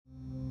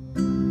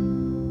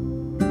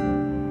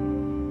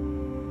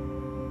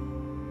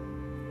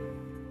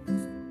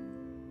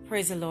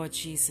Praise the Lord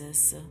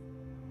Jesus.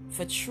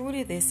 For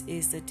truly this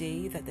is the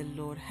day that the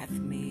Lord hath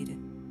made.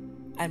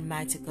 And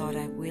mighty God,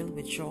 I will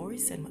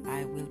rejoice and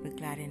I will be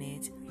glad in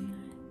it.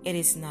 It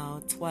is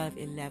now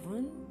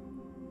 12:11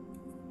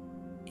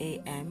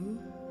 a.m.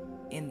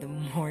 in the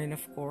morning,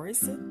 of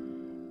course.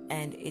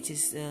 And it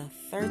is the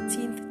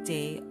 13th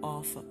day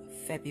of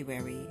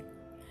February.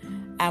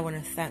 I want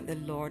to thank the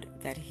Lord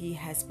that He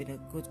has been a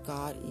good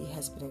God. He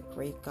has been a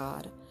great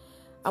God.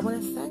 I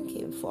want to thank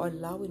Him for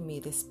allowing me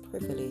this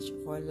privilege,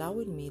 for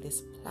allowing me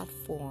this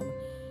platform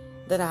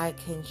that I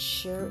can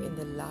share in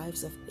the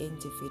lives of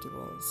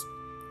individuals.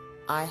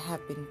 I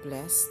have been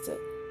blessed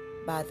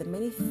by the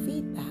many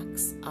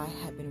feedbacks I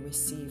have been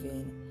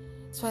receiving.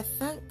 So I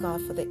thank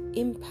God for the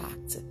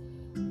impact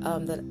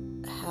that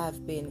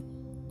have been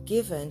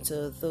given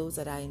to those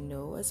that I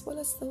know as well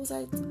as those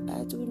I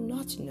do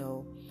not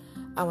know.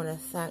 I want to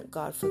thank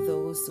God for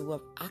those who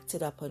have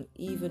acted upon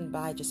even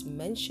by just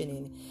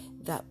mentioning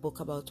that book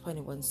about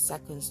 21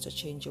 seconds to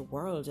change your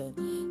world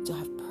and to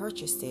have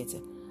purchased it.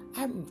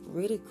 I'm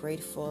really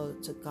grateful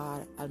to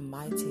God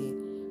Almighty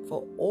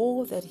for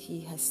all that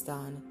He has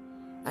done,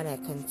 and I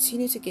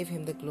continue to give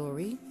Him the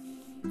glory.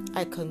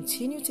 I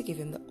continue to give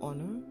Him the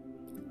honor,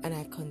 and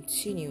I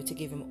continue to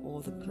give Him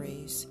all the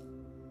praise.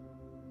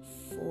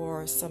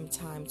 For some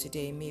time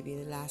today, maybe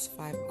the last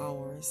 5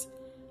 hours,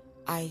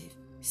 I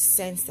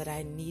sensed that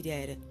I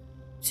needed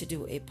to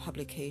do a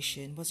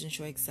publication. Wasn't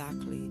sure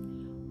exactly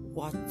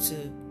what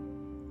to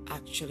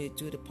actually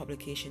do the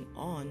publication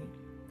on.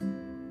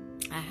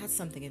 I had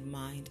something in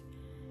mind,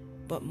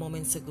 but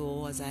moments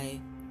ago, as I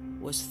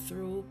was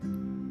through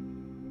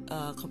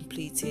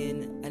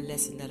completing a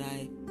lesson that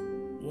I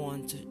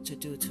want to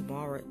do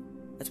tomorrow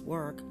at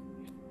work,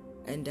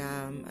 and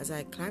as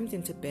I climbed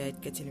into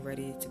bed getting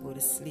ready to go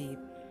to sleep,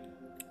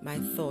 my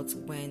thoughts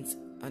went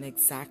on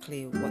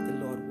exactly what the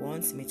Lord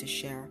wants me to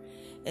share.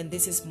 And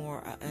this is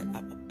more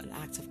an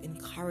act of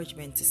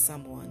encouragement to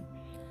someone.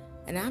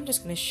 And I'm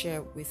just going to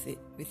share with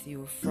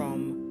you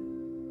from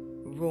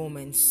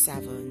Romans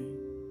 7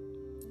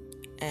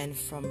 and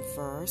from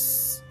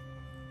verse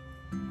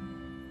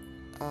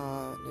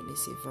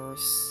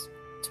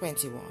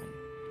 21.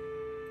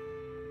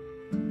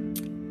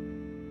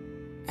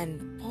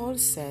 And Paul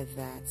said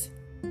that,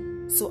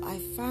 "So I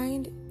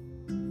find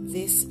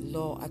this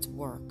law at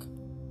work.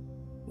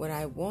 When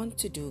I want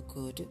to do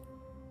good,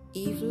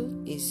 evil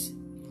is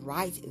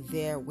right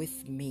there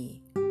with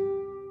me.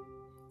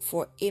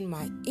 For in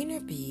my inner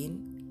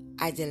being,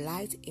 I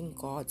delight in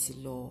God's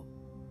law.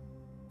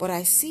 But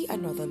I see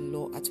another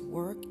law at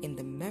work in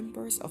the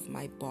members of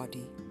my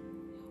body,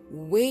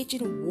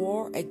 waging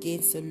war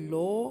against the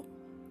law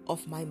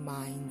of my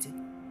mind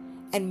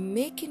and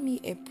making me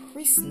a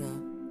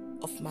prisoner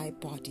of my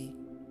body."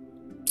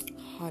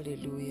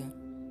 Hallelujah.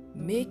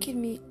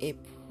 Making me a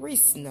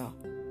prisoner.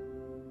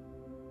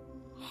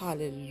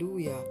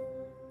 Hallelujah.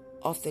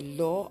 Of the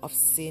law of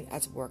sin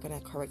at work. And I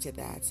corrected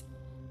that.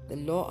 The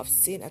law of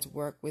sin at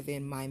work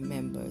within my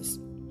members.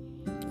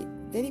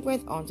 Then he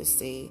went on to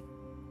say,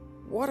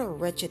 "What a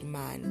wretched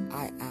man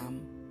I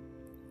am.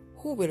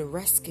 Who will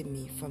rescue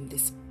me from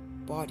this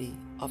body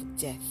of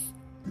death?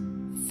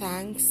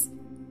 Thanks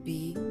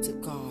be to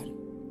God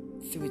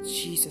through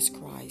Jesus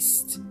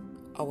Christ,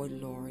 our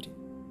Lord."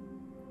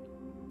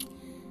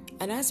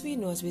 And as we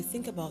know, as we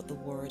think about the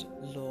word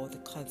law, the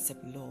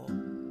concept law,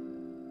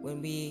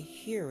 when we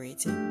hear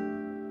it,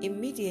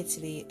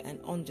 immediately an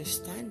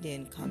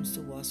understanding comes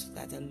to us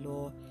that a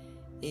law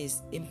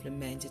is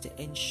implemented to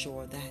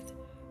ensure that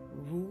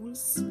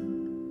rules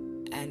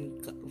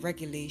and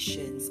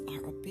regulations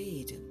are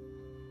obeyed.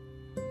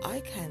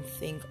 I can't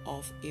think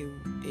of a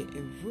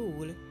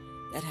rule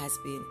that has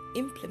been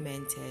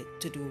implemented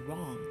to do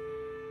wrong,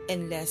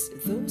 unless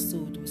those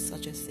who do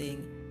such a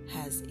thing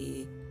has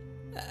a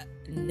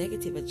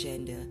negative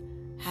agenda,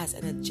 has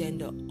an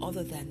agenda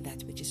other than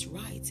that which is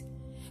right.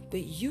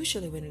 But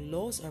usually when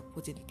laws are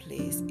put in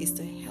place, it's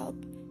to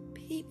help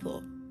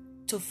people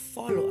to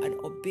follow and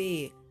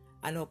obey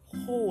and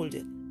uphold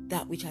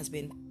that which has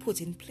been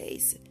put in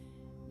place.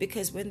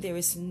 Because when there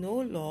is no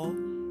law,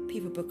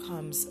 people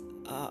become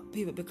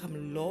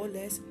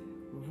lawless,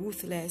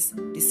 ruthless,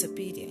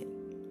 disobedient.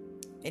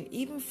 And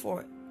even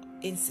for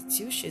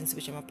institutions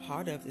which I'm a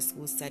part of, the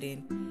school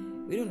setting,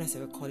 we don't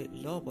necessarily call it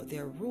law, but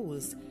there are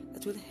rules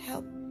that will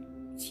help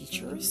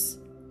teachers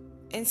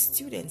and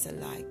students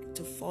alike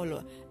to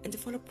follow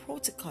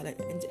protocol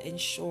and to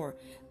ensure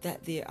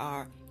that they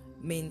are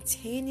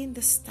maintaining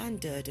the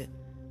standard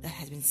that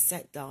has been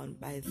set down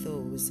by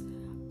those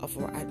of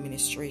our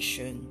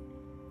administration.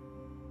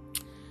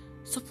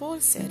 So Paul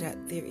said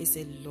that there is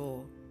a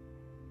law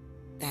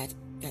that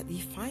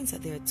he finds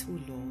that there are two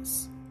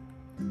laws.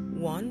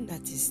 One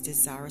that is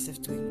desirous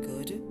of doing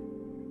good,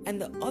 and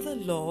the other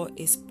law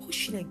is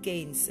pushing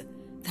against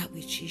that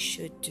which he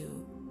should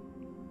do.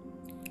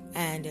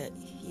 And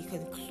he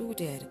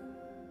concluded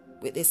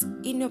with this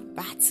inner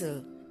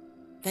battle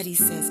that he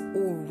says,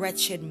 "O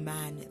wretched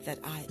man that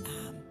I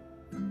am,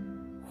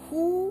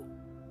 who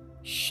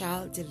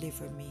shall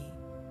deliver me?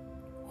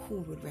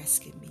 Who will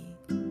rescue me?"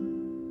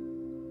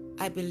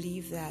 I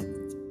believe that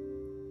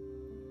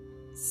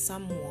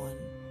someone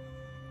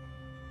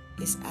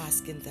is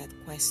asking that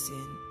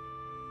question.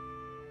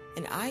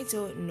 And I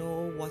don't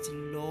know what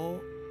law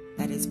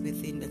that is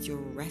within that you're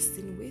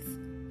wrestling with,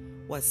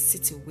 what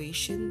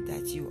situation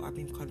that you are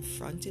being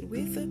confronted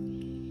with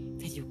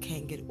that you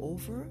can't get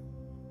over.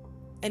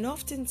 And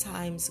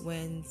oftentimes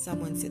when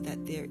someone said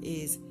that there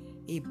is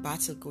a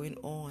battle going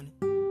on,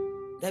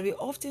 that we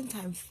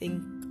oftentimes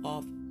think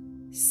of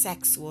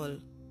sexual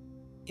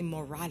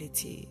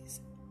immoralities.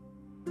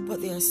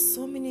 But there are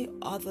so many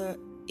other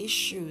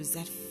issues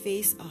that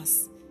face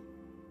us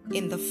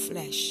in the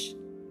flesh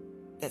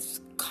that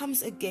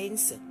comes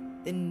against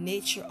the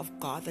nature of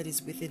God that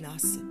is within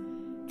us,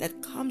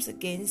 that comes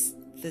against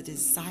the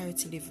desire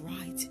to live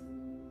right.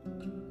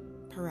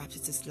 Perhaps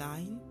it is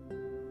lying.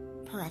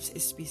 Perhaps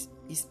it's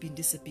being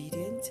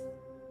disobedient.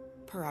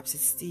 Perhaps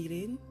it's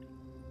stealing.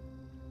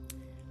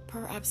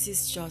 Perhaps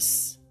it's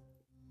just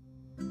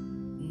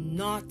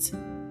not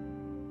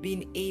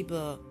being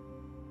able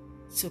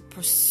to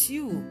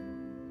pursue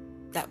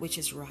that which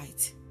is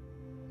right.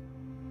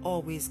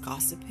 Always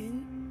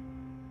gossiping.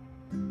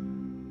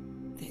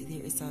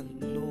 There is a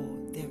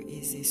law. There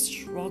is a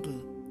struggle.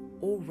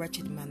 Oh,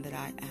 wretched man that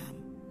I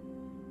am.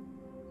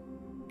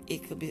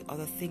 It could be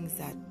other things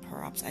that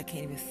perhaps I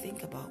can't even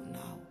think about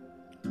now.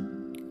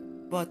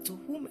 But to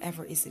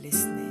whomever is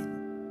listening,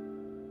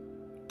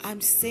 I'm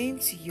saying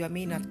to you,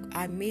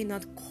 I may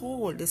not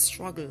call the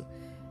struggle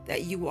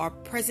that you are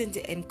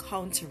presently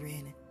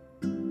encountering,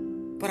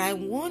 but I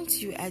want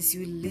you, as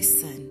you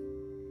listen,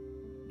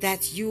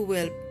 that you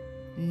will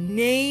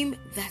name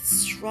that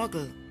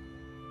struggle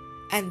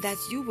and that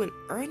you will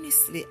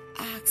earnestly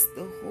ask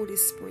the Holy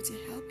Spirit to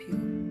help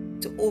you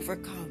to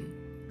overcome.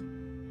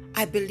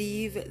 I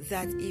believe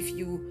that if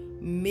you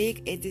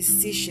make a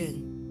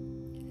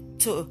decision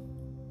to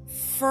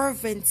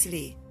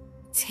fervently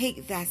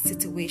take that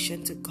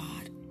situation to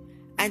God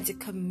and to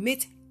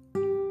commit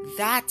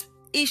that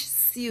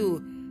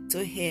issue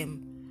to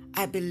Him,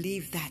 I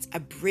believe that a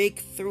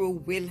breakthrough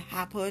will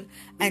happen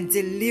and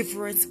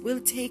deliverance will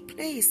take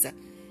place. It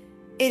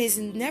is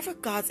never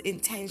God's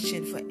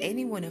intention for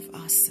any one of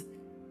us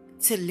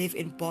to live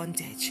in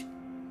bondage,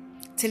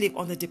 to live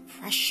under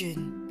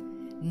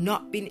depression,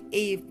 not being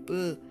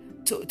able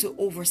to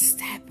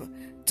overstep,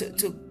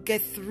 to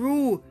get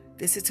through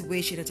the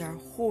situation that are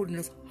holding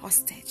us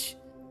hostage.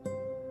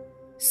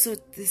 So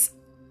this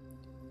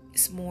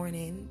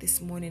morning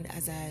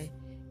as I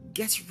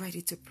get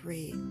ready to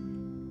pray,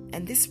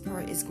 and this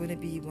prayer is going to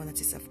be one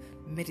that is of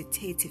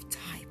meditative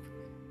type,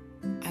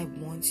 I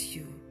want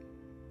you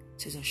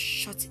to just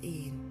shut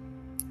in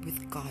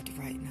with God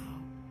right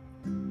now.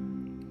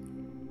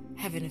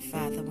 Heavenly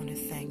Father, I want to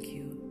thank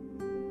you.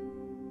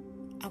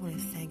 I want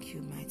to thank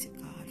you, mighty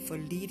God, for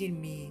leading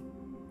me,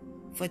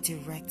 for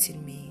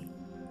directing me.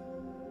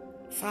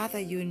 Father,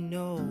 you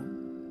know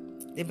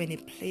the many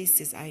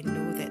places I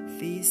know that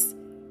this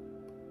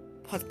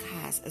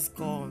podcast has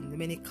gone, the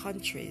many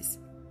countries.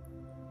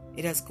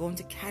 It has gone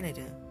to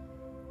Canada,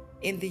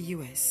 in the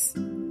US,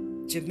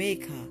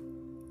 Jamaica.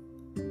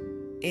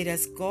 It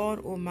has gone,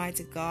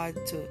 Almighty God,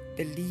 to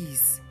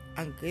Belize,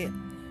 and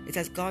it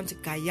has gone to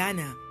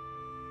Guyana.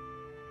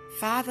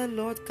 Father,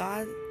 Lord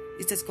God,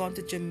 it has gone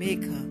to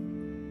Jamaica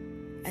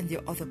and the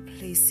other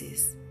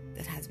places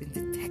that has been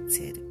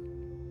detected.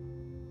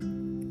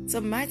 So,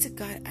 mighty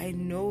God, I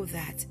know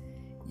that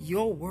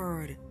your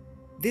word,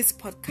 this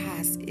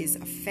podcast, is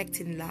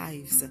affecting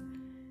lives.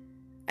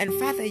 And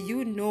Father,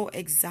 you know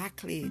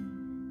exactly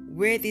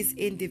where these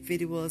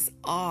individuals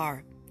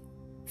are.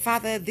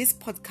 Father, this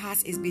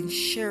podcast is being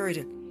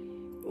shared,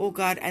 oh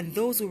God, and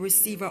those who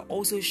receive are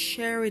also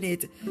sharing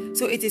it.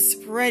 So it is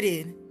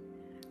spreading.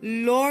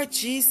 Lord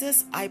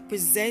Jesus, I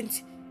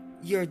present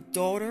your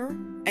daughter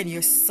and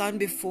your son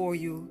before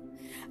you.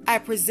 I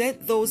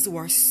present those who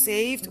are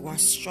saved, who are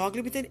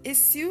struggling with an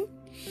issue.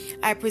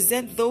 I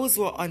present those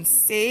who are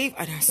unsaved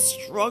and are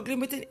struggling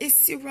with an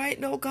issue right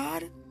now,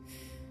 God.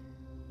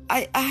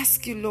 I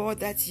ask you, Lord,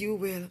 that you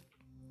will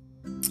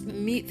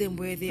meet them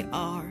where they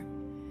are.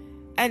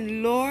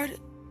 And Lord,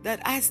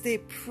 that as they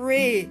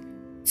pray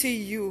to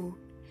you,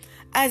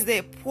 as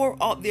they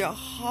pour out their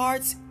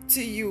hearts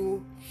to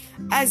you,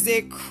 as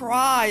they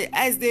cry,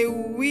 as they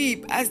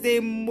weep, as they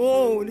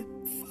moan,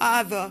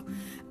 Father,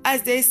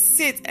 as they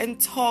sit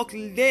and talk,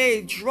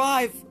 lay,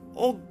 drive,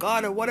 oh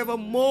God, or whatever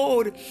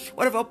mode,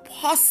 whatever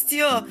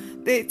posture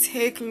they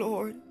take,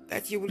 Lord,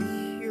 that you will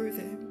hear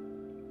them.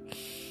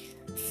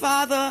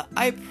 Father,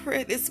 I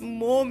pray this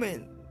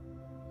moment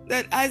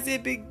that as they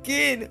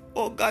begin,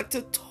 oh God,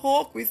 to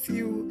talk with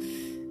you,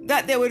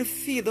 that they will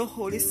feel the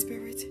Holy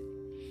Spirit.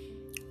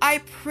 I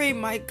pray,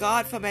 my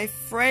God, for my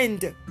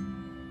friend,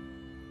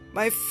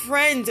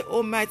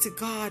 Almighty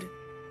God,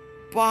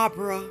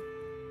 Barbara.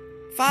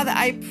 Father,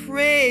 I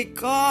pray,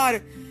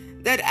 God,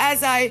 that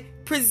as I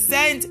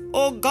present,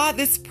 oh God,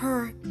 this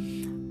prayer,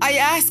 I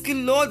ask you,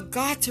 Lord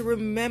God, to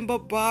remember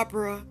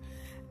Barbara,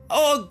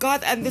 oh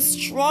God, and the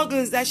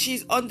struggles that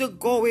she's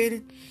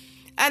undergoing.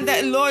 And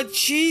that, Lord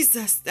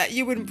Jesus, that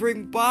you would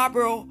bring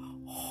Barbara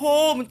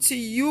home to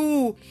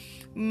you,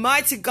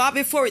 mighty God,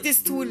 before it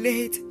is too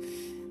late.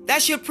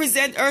 That she'll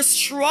present her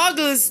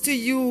struggles to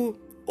you,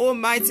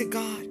 Almighty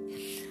God.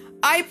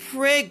 I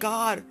pray,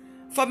 God,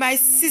 for my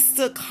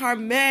sister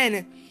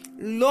Carmen,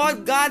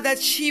 Lord God, that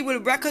she will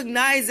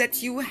recognize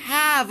that you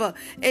have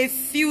a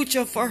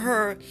future for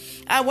her.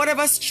 And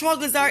whatever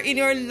struggles are in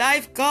her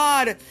life,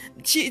 God,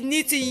 she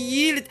needs to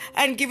yield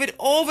and give it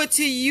over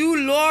to you,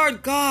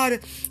 Lord God,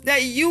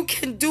 that you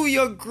can do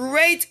your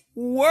great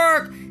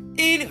work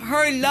in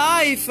her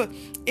life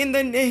in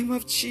the name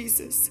of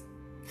Jesus.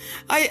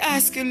 I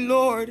ask you,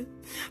 Lord,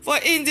 for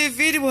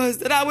individuals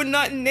that I will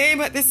not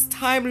name at this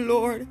time,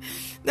 Lord,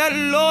 that,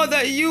 Lord,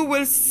 that you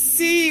will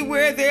see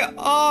where they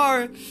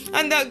are,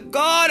 and that,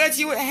 God, that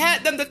you will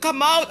help them to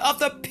come out of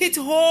the pit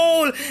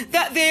hole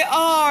that they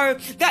are,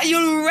 that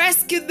you'll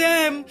rescue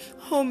them.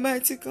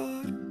 Almighty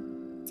God,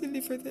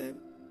 deliver them.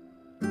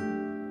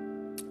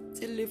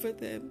 Deliver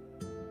them.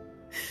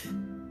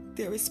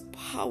 There is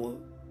power.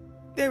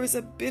 There is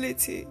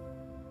ability.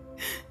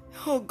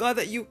 Oh, God,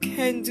 that you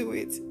can do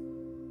it.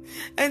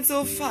 And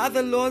so,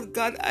 Father, Lord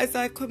God, as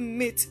I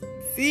commit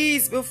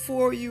these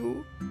before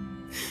you,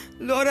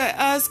 Lord, I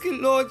ask you,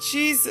 Lord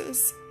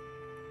Jesus,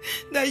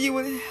 that you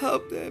will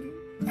help them.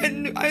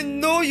 And I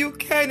know you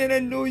can, and I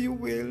know you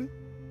will.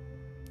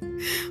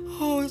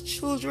 Oh,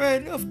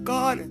 children of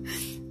God,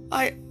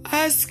 I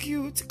ask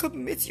you to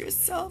commit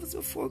yourselves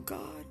before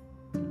God.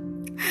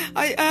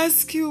 I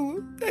ask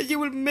you that you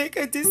will make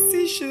a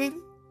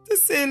decision to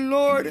say,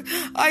 Lord,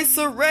 I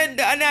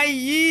surrender and I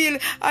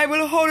yield. I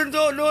will hold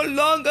on no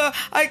longer.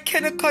 I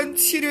cannot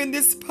continue in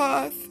this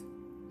path.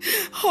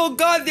 Oh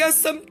God, there are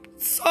some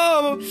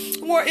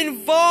who are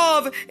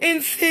involved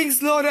in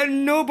things, Lord, that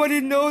nobody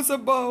knows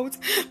about.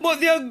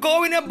 But they are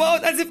going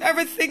about as if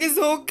everything is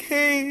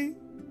okay.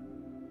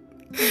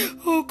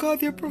 Oh God,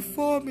 they're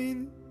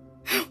performing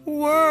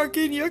work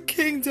in your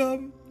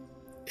kingdom.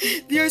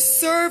 They're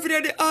serving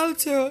at the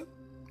altar.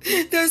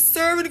 They're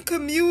serving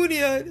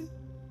communion.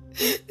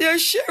 They're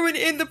sharing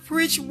in the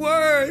preached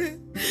word.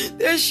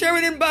 They're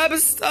sharing in Bible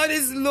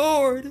studies,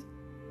 Lord.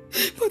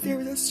 But there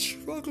is a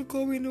struggle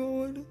going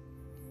on.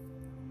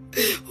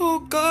 Oh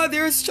God,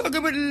 they're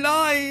struggling with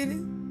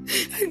lying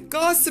and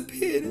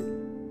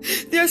gossiping.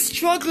 They're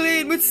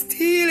struggling with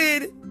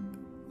stealing.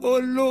 Oh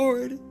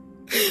Lord,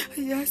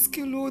 I ask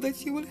you, Lord,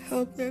 that you will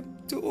help them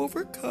to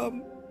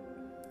overcome.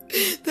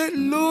 That,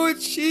 Lord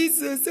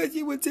Jesus, that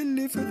you will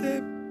deliver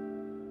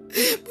them.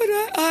 But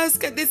I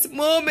ask at this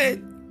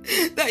moment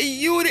that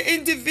you, the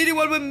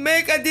individual, will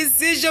make a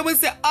decision, will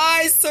say,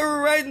 I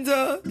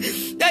surrender.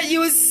 That you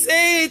will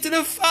say to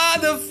the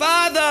Father,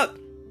 Father,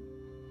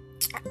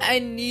 I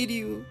need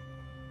you.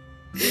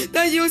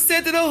 That you will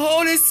say to the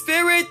Holy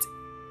Spirit,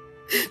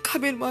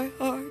 come in my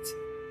heart.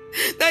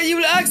 That you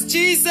will ask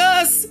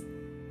Jesus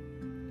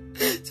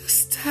to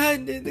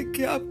stand in the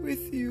gap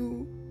with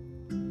you.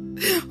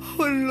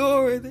 Oh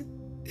Lord,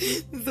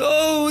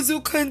 those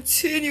who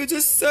continue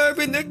to serve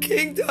in the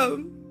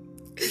kingdom,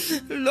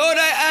 Lord,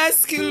 I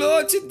ask you,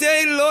 Lord,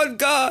 today, Lord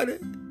God,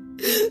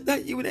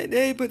 that you would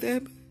enable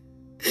them.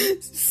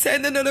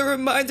 Send another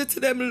reminder to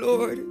them,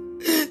 Lord.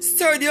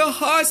 Stir their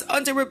hearts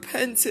unto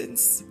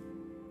repentance.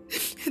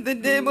 In the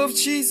name of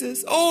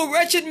Jesus. Oh,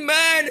 wretched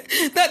man,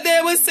 that they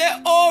will say,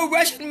 oh,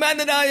 wretched man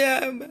that I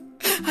am.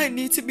 I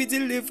need to be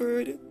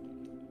delivered.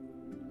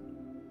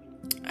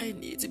 I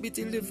need to be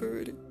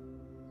delivered.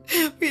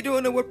 We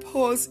don't know what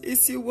Paul's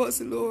issue was,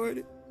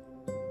 Lord.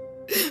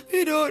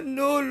 We don't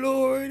know,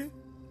 Lord.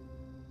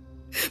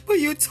 But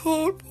you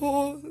told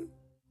Paul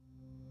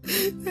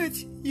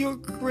that your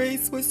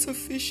grace was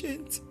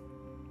sufficient.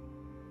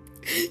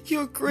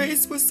 Your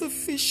grace was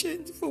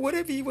sufficient for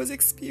whatever he was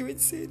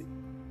experiencing.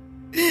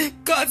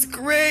 God's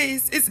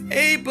grace is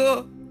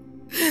able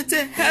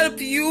to help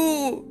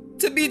you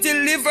to be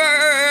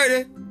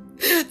delivered.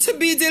 To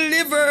be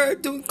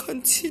delivered. Don't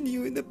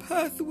continue in the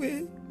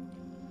pathway.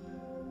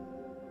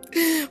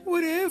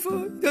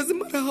 Whatever, doesn't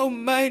matter how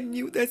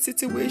minute that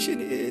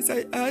situation is,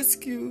 I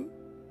ask you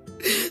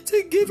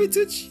to give it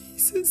to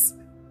Jesus.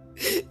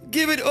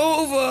 Give it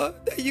over,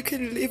 that you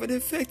can live an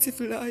effective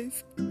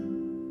life.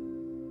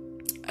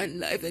 A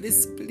life that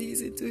is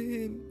pleasing to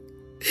Him.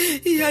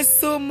 He has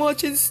so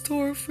much in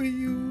store for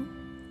you.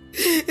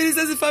 It is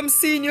as if I'm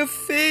seeing your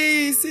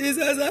faces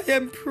as I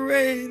am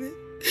praying.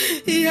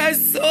 He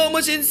has so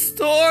much in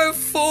store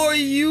for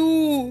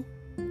you.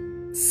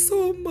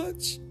 So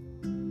much.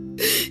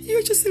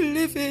 You're just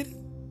living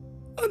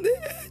on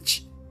the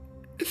edge.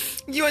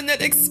 You're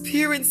not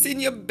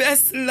experiencing your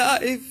best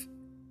life.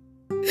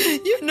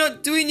 You're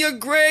not doing your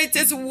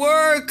greatest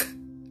work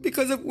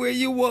because of where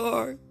you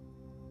are.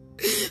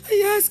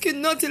 I ask you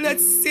not to let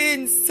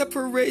sin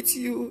separate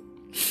you.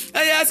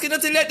 I ask you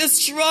not to let the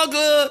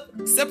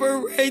struggle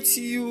separate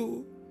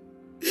you.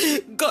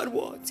 God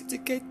wants you to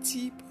get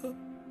deeper.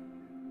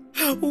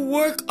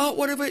 Work out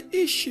whatever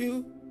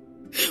issue.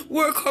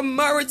 Work on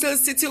marital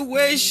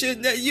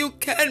situation that you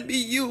can be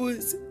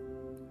used.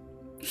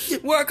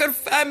 Work on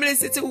family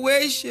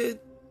situation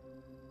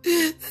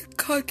that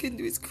God can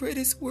do His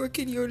greatest work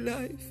in your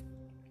life.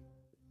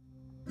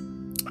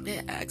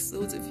 I ask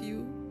those of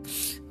you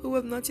who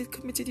have not yet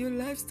committed your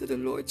lives to the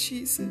Lord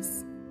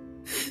Jesus,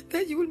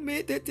 that you will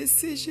make that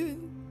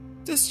decision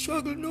to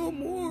struggle no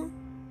more.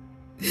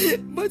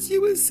 But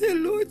you will say,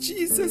 Lord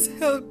Jesus,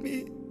 help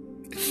me.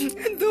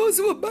 And those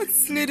who are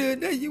backslidden,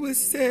 that you will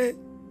say,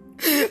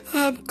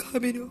 I'm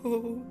coming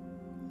home.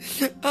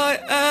 I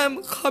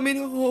am coming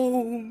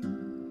home.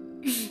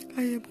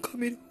 I am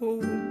coming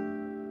home.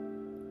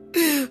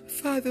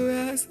 Father, I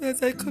ask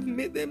as I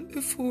commit them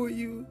before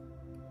you,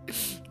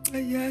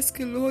 I ask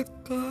you, Lord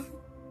God,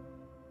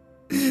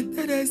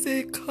 that as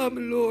they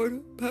come,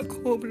 Lord, back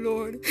home,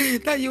 Lord,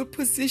 that you'll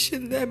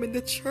position them in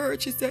the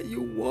churches that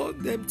you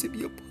want them to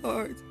be a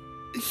part.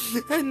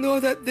 And know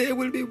that they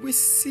will be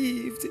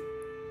received.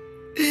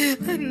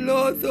 And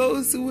Lord,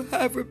 those who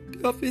have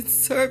been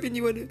serving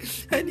you and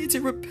need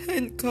to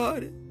repent,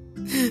 God,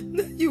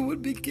 that you will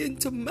begin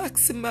to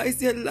maximize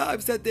their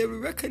lives, that they will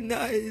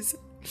recognize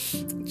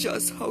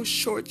just how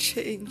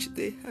shortchanged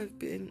they have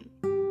been.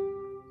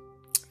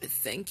 I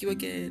thank you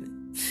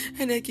again,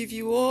 and I give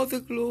you all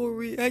the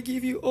glory, I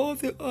give you all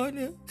the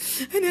honor,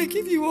 and I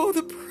give you all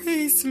the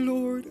praise,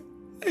 Lord.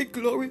 I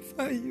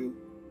glorify you.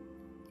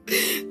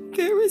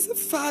 There is a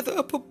Father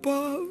up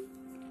above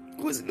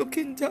who is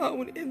looking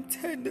down in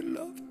tender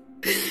love.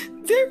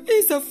 There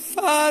is a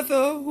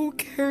Father who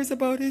cares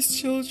about his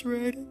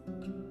children.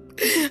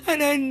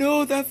 And I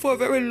know that for a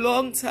very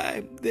long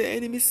time, the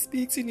enemy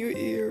speaks in your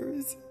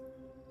ears,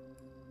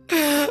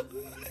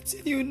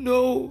 letting you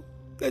know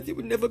that you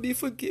will never be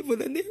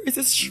forgiven, and there is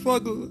a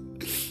struggle.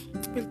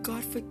 Will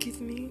God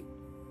forgive me?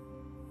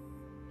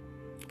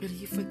 Will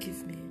He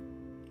forgive me?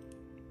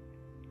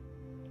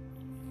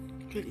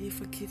 Will He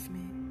forgive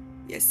me?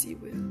 Yes, He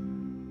will.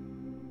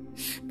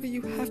 But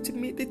you have to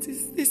make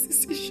this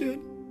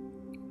decision.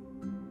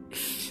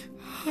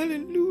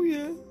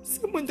 Hallelujah.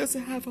 Someone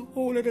doesn't have a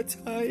whole lot of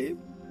time.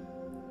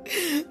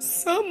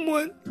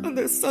 Someone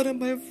under the sound of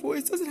my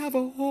voice doesn't have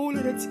a whole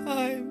lot of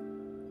time.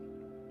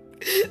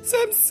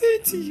 So I'm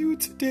saying to you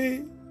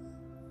today,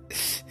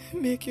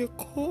 make your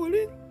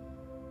calling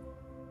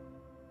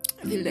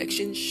and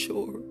election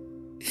sure.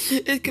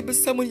 It could be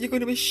someone you're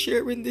going to be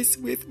sharing this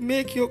with.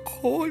 Make your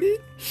calling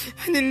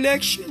and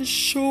election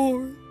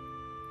sure.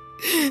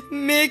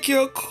 Make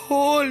your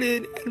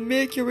calling and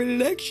make your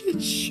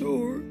election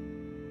sure.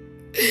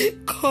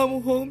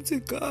 Come home to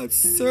God.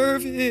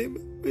 Serve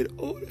Him with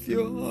all of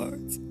your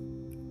heart.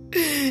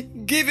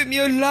 Give Him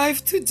your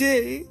life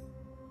today,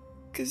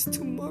 because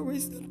tomorrow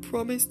is not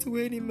promised to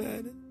any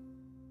man.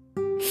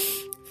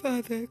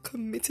 Father, I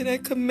commit and I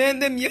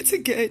commend them yet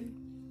again.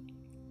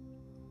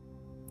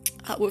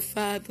 Our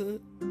Father,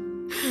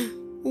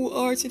 who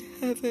art in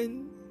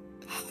heaven,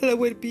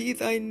 hallowed be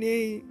thy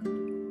name.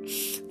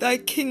 Thy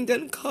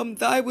kingdom come,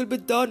 thy will be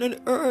done on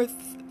earth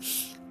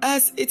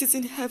as it is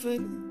in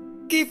heaven.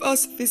 Give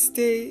us this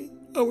day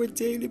our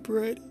daily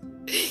bread,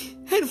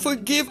 and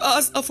forgive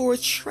us of our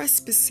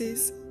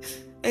trespasses,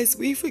 as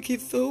we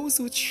forgive those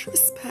who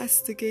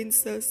trespass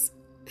against us.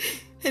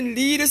 And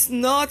lead us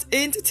not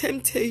into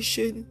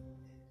temptation,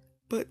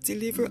 but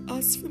deliver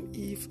us from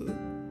evil.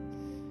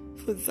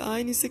 For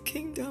thine is the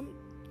kingdom,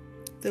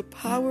 the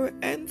power,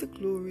 and the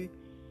glory,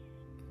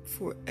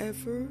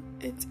 forever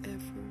and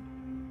ever.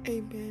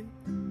 Amen.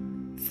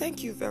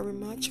 Thank you very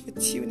much for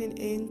tuning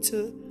in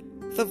to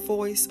The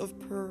Voice of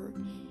Prayer.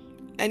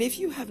 And if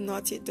you have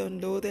not yet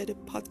downloaded the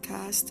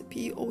podcast,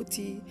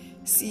 PODCASTS,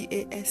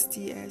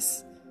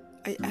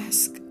 I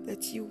ask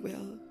that you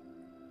will.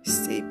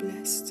 Stay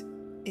blessed.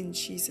 In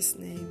Jesus'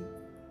 name,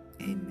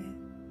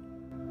 amen.